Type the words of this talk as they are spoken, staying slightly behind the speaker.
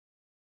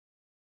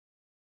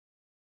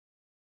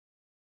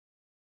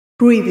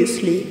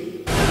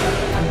Previously.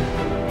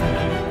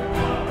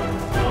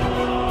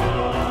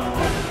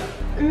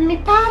 Mi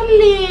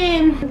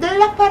parli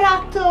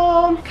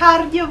dell'apparato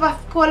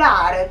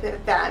cardiovascolare, per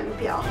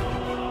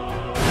esempio?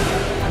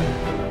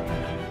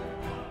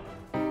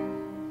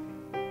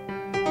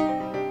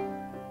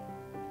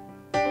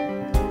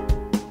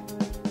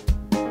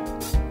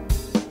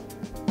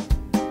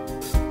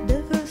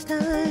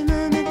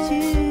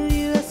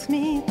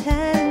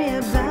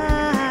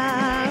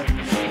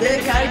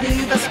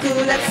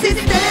 Cardiovascular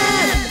system,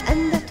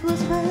 and that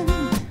was when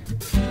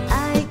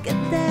I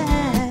got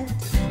that.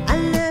 I'll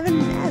never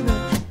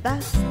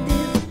pass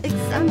this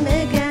exam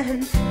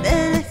again.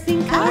 Then I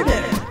think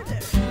harder,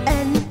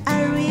 and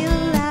I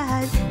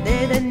realized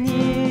that I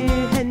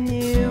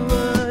knew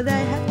what I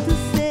had to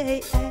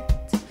say. At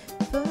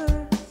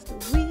first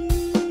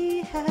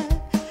we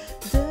had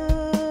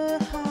the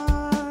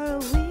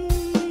heart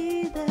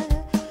with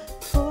the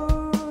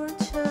four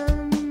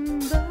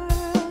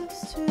chambers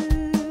to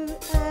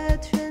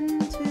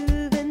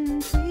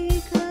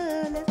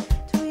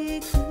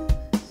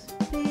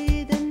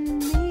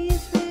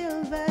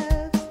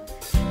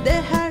the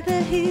heart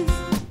is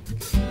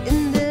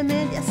in the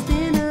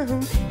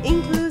mediastinum,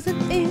 inclusive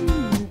in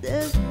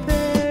the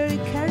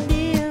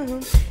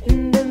pericardium,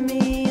 in the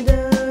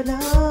middle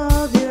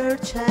of your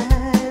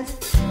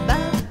chest.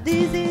 But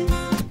this is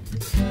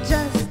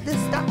just the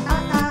start.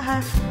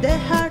 The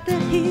heart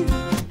is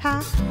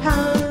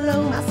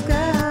hollow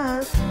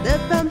muscle that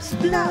pumps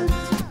blood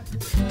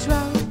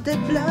through the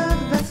blood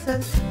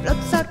vessels. Blood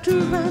start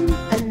to run,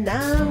 and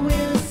now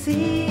we'll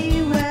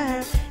see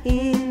where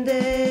in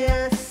the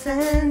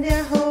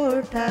ascendia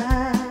aorta.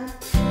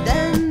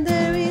 Then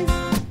there is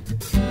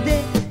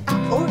the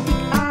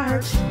aortic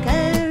arch,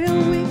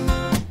 carrying with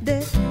the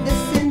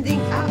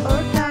descending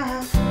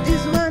aorta.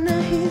 This one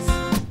is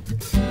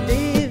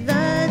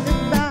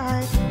divided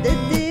by the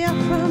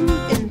diaphragm,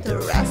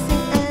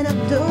 interacting and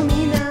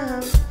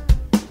abdominal.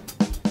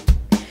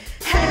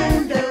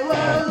 And the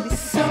world is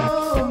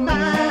so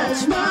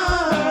much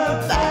more,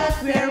 but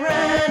we're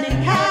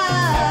running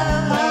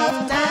out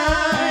of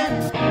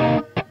time.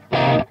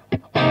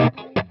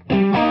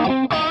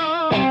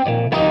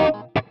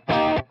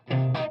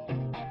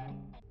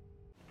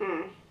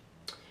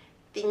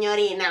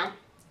 Signorina,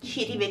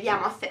 ci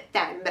rivediamo a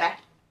settembre.